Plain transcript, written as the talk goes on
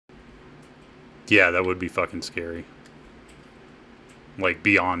Yeah, that would be fucking scary. Like,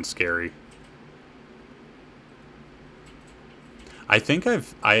 beyond scary. I think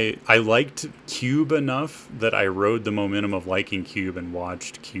I liked Cube enough that I rode the momentum of liking Cube and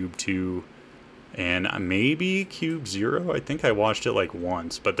watched Cube 2 and maybe Cube 0. I think I watched it like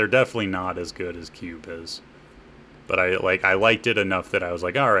once, but they're definitely not as good as Cube is. But I liked it enough that I was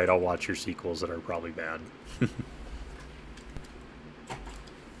like, all right, I'll watch your sequels that are probably bad.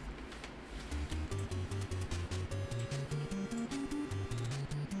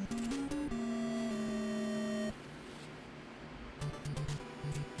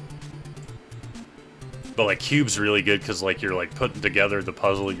 But like Cube's really good because like you're like putting together the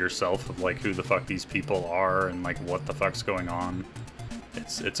puzzle yourself of like who the fuck these people are and like what the fuck's going on.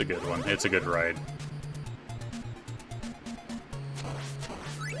 It's a good one. It's a good ride.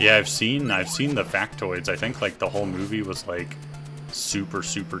 Yeah, I've seen the factoids. I think like the whole movie was like super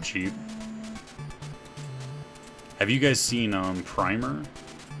cheap. Have you guys seen Primer?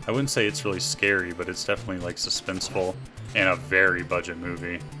 I wouldn't say it's really scary, but it's definitely like suspenseful and a very budget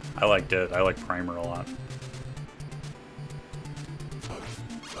movie. I liked it. I like Primer a lot.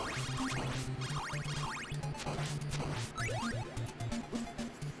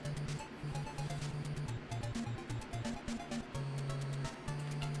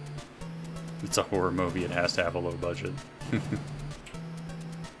 It's a horror movie. It has to have a low budget.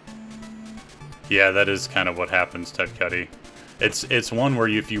 Yeah, that is kind of what happens, Ted Cuddy. It's one where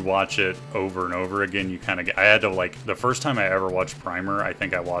if you watch it over and over again, you kind of get... I had to, like... The first time I ever watched Primer, I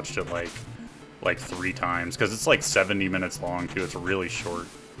think I watched it, like 3 times. Because it's, like, 70 minutes long, too. It's really short.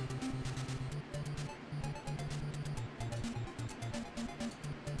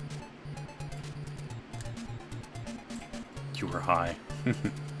 You were high.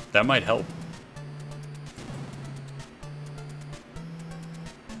 That might help.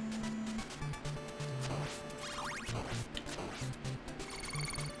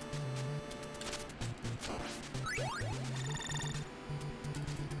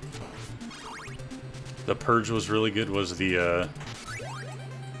 The Purge was really good. Was the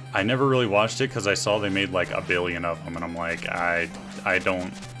I never really watched it because I saw they made like 1 billion of them, and I'm like, I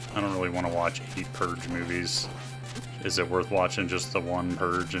don't really want to watch 8 Purge movies. Is it worth watching just the one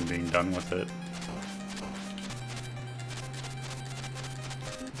Purge and being done with it?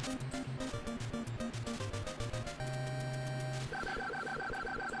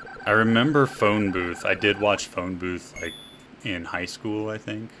 I remember Phone Booth. I did watch Phone Booth like in high school, I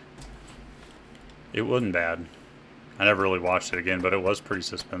think. It wasn't bad. I never really watched it again, but it was pretty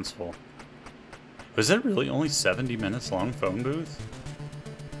suspenseful. Was it really only 70 minutes long, Phone Booth?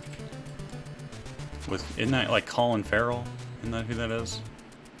 Isn't that like Colin Farrell? Isn't that who that is?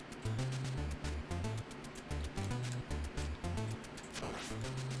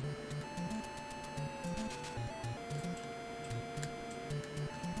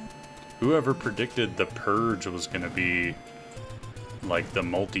 Whoever predicted The Purge was going to be like the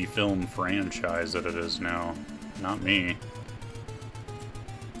multi-film franchise that it is now? Not me.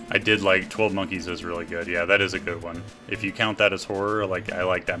 I did like 12 Monkeys is really good. Yeah, that is a good one. If you count that as horror, like I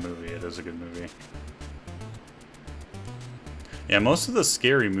like that movie. It is a good movie. Yeah, most of the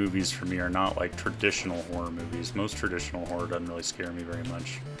scary movies for me are not like traditional horror movies. Most traditional horror doesn't really scare me very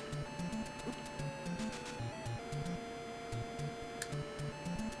much.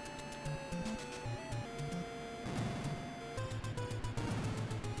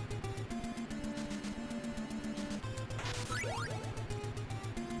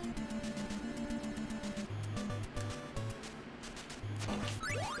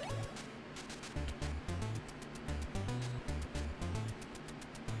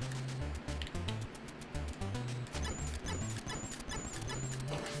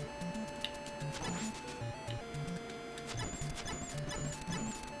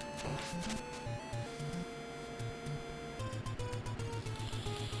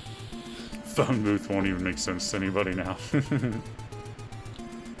 Phone Booth won't even make sense to anybody now.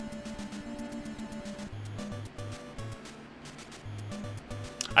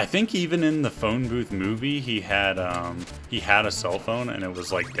 I think even in the Phone Booth movie, he had a cell phone and it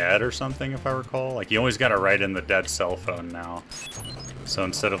was like dead or something, if I recall. Like you always got to write in the dead cell phone now. So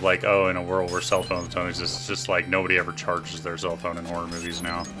instead of like, oh, in a world where cell phones don't exist, it's just like nobody ever charges their cell phone in horror movies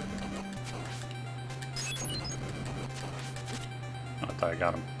now. I thought I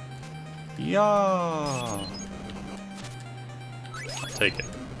got him. Yeah. I'll take it.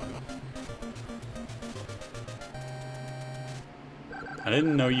 I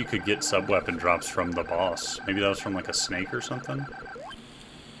didn't know you could get sub-weapon drops from the boss. Maybe that was from like a snake or something?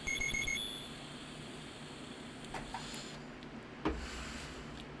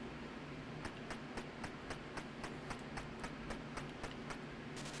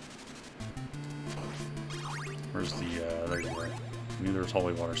 Where's the, there you are. I knew there was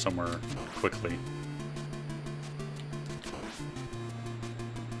holy water somewhere quickly.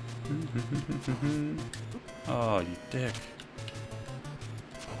 Oh, you dick.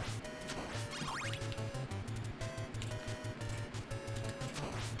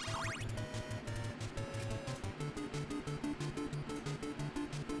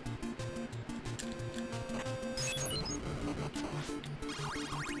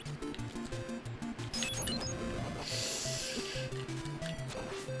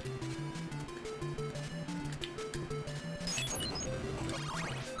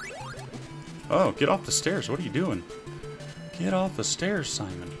 Oh, get off the stairs. What are you doing? Get off the stairs,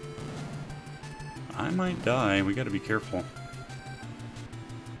 Simon. I might die. We gotta be careful.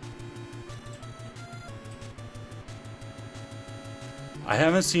 I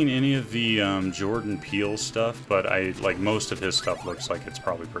haven't seen any of the Jordan Peele stuff, but like most of his stuff looks like it's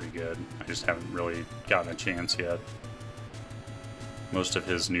probably pretty good. I just haven't really gotten a chance yet. Most of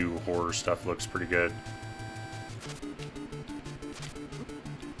his new horror stuff looks pretty good.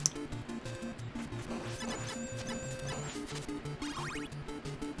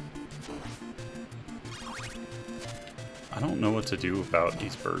 I don't know what to do about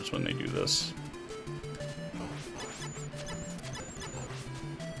these birds when they do this.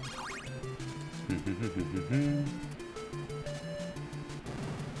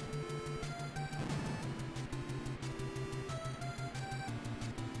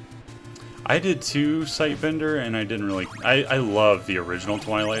 I did too, Sightbender, and I didn't really... I love the original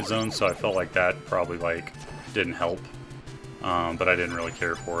Twilight Zone, so I felt like that probably, like, didn't help. But I didn't really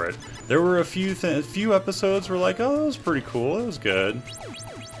care for it. There were a few episodes where like, oh, that was pretty cool, it was good.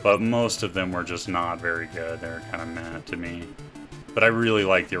 But most of them were just not very good. They were kind of meh to me. But I really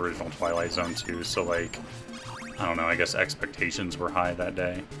liked the original Twilight Zone too, so like, I don't know, I guess expectations were high that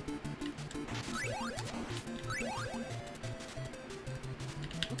day.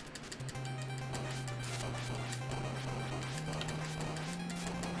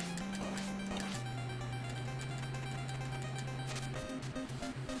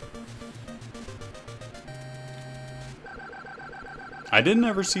 I didn't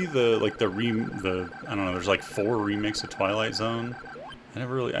ever see the I don't know, there's like 4 remakes of Twilight Zone. I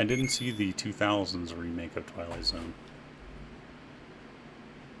didn't see the 2000s remake of Twilight Zone.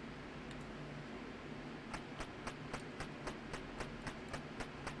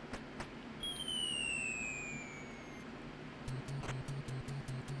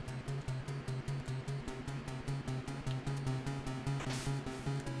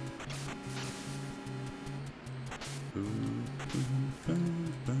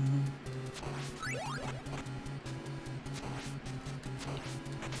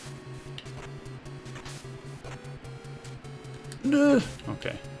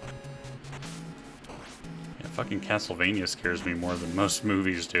 Okay. Yeah, fucking Castlevania scares me more than most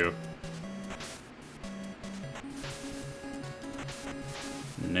movies do.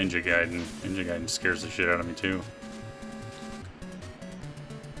 Ninja Gaiden scares the shit out of me too.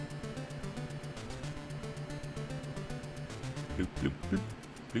 Bloop, bloop, bloop,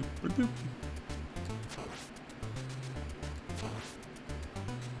 bloop, bloop, bloop.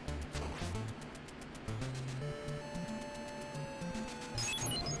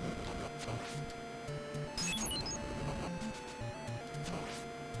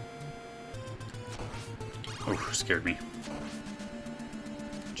 Oh, scared me.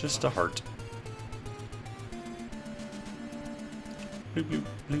 Just a heart. Bloop, bloop,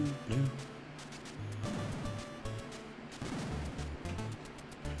 bloop, bloop.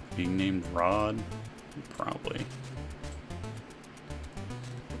 Being named Rod? Probably.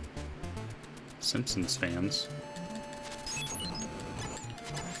 Simpsons fans.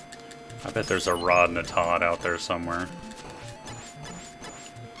 I bet there's a Rod and a Todd out there somewhere.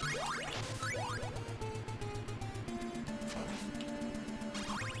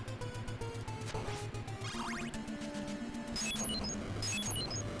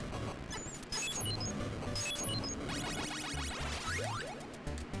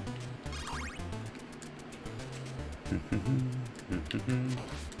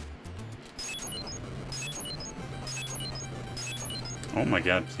 Oh my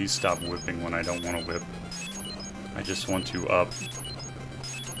god, please stop whipping when I don't want to whip. I just want to up.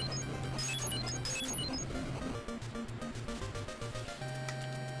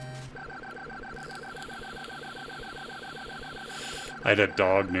 I had a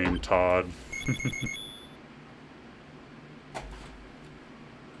dog named Todd.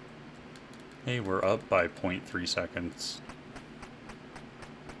 Hey, we're up by 0.3 seconds.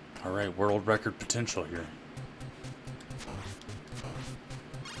 Alright, world record potential here.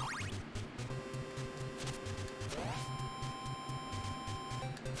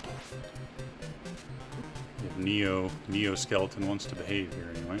 Neo skeleton wants to behave here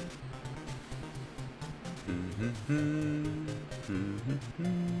anyway.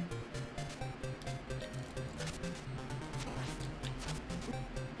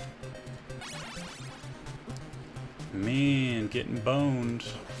 Man, getting boned.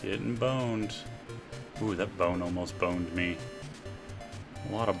 Getting boned. Ooh, that bone almost boned me.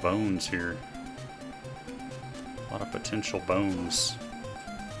 A lot of bones here. A lot of potential bones.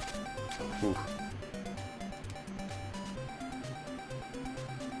 Ooh.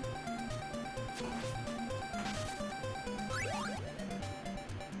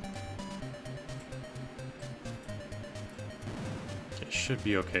 It should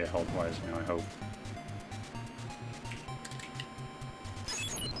be okay health-wise now, I hope.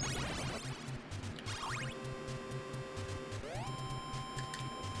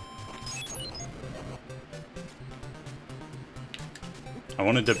 I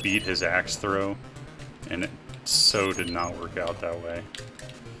wanted to beat his axe throw, and it so did not work out that way.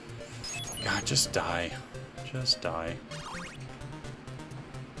 God, just die. Just die.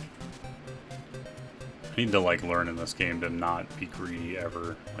 I need to, like, learn in this game to not be greedy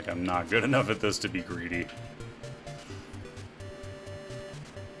ever. Like, I'm not good enough at this to be greedy.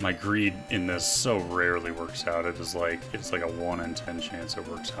 My greed in this so rarely works out. It is like, it's like a 1 in 10 chance it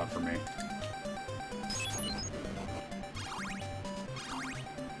works out for me.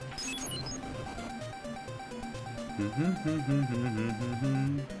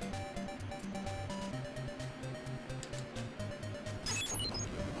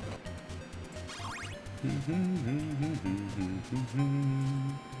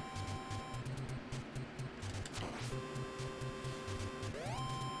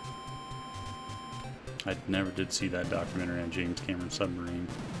 I never did see that documentary on James Cameron Submarine.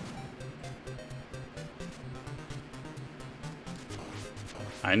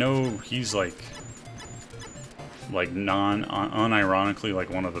 I know he's like unironically like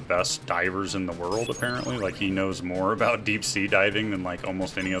one of the best divers in the world, apparently. Like, he knows more about deep sea diving than like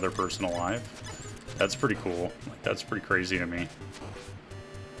almost any other person alive. That's pretty cool. Like, that's pretty crazy to me.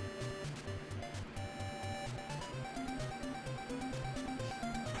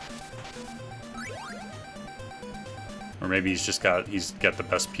 Or maybe he's got the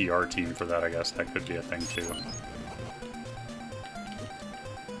best PR team for that, I guess. That could be a thing too.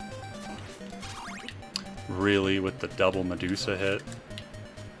 Really, with the double Medusa hit?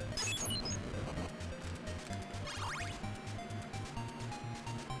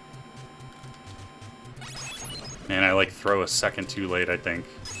 Man, I like throw a second too late, I think.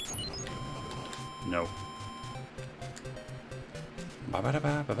 No.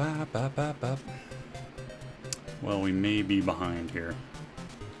 Well, we may be behind here.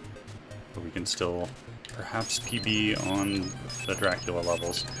 But we can still perhaps PB on the Dracula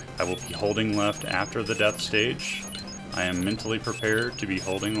levels. I will be holding left after the death stage. I am mentally prepared to be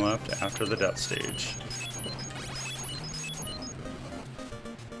holding left after the death stage.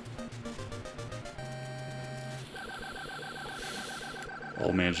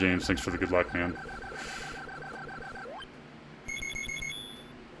 Old man James, thanks for the good luck, man.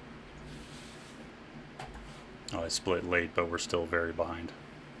 Oh, I split late, but we're still very behind.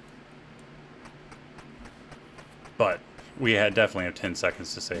 But we definitely have 10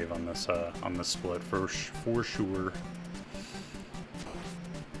 seconds to save on this split for sure.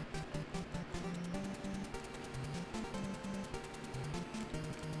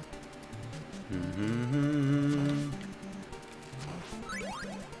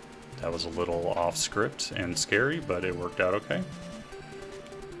 That was a little off script and scary, but it worked out okay.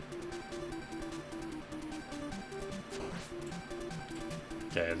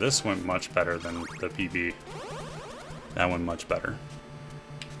 Okay, this went much better than the PB. That went much better.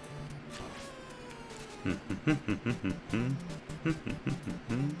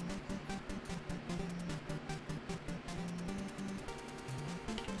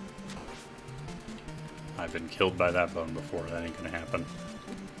 I've been killed by that bone before. That ain't gonna happen.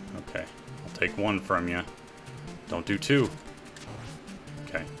 Okay, I'll take one from you. Don't do two.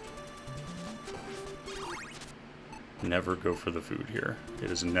 Okay. Never go for the food here. It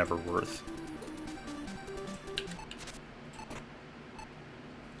is never worth.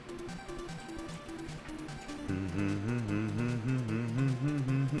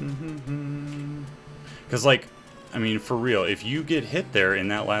 Because, like, I mean, for real, if you get hit there in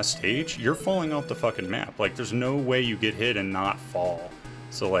that last stage, you're falling off the fucking map. Like, there's no way you get hit and not fall.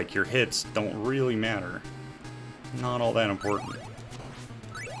 So, like, your hits don't really matter. Not all that important.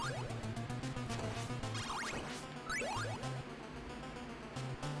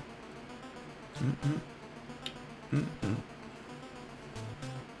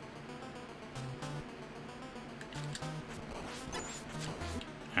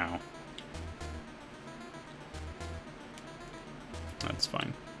 That's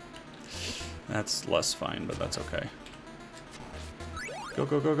fine. That's less fine, but that's okay. Go,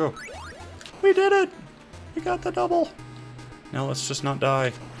 go, go, go. We did it! We got the double! Now let's just not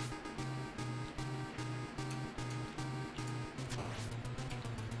die.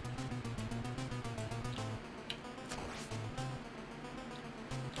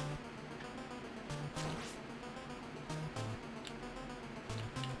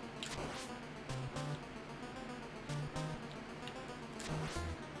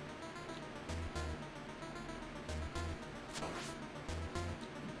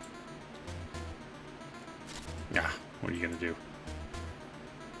 Ah, what are you gonna do?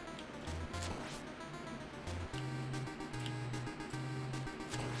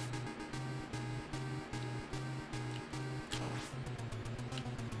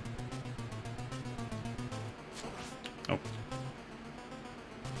 Oh.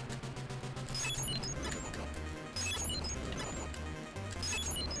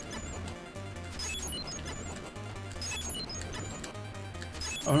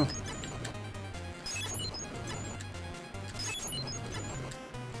 Oh no.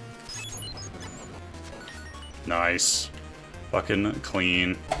 Nice. Fucking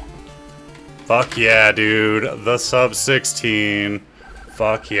clean. Fuck yeah, dude. The sub 16.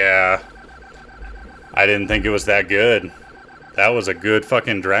 Fuck yeah. I didn't think it was that good. That was a good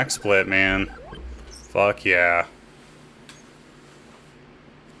fucking Drac split, man. Fuck yeah.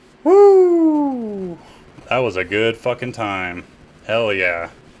 Woo! That was a good fucking time. Hell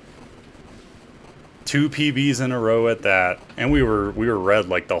yeah. 2 PBs in a row at that. And we were red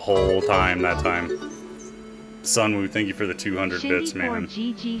like the whole time that time. Sunwoo, thank you for the 200 bits, man.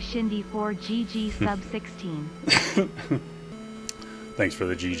 GG Shindy 4 GG sub 16. Thanks for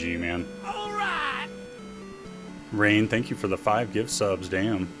the GG, man. Alright. Rain, thank you for the 5 gift subs,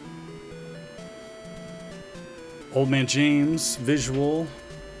 damn. Old Man James, Visual.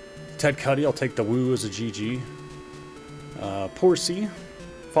 Ted Cuddy, I'll take the woo as a GG. Porcy,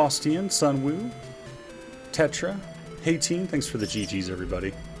 Faustian, Sunwoo, Tetra, Hayteen, thanks for the GGs,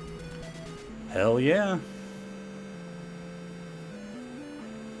 everybody. Hell yeah.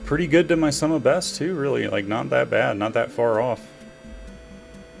 Pretty good to my sum of best, too, really. Like, not that bad, not that far off.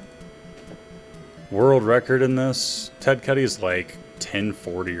 World record in this. Ted Cuddy's like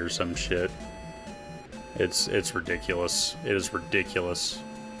 1040 or some shit. It's ridiculous. It is ridiculous.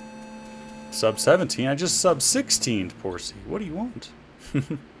 Sub 17? I just sub 16'd, Porcy. What do you want?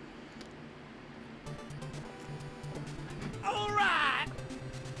 Alright!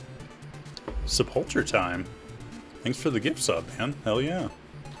 Sepulture time. Thanks for the gift sub, man. Hell yeah.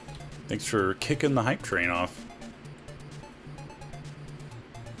 Thanks for kicking the hype train off.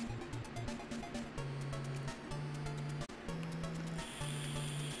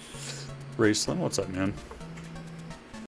 Raceland, what's up, man?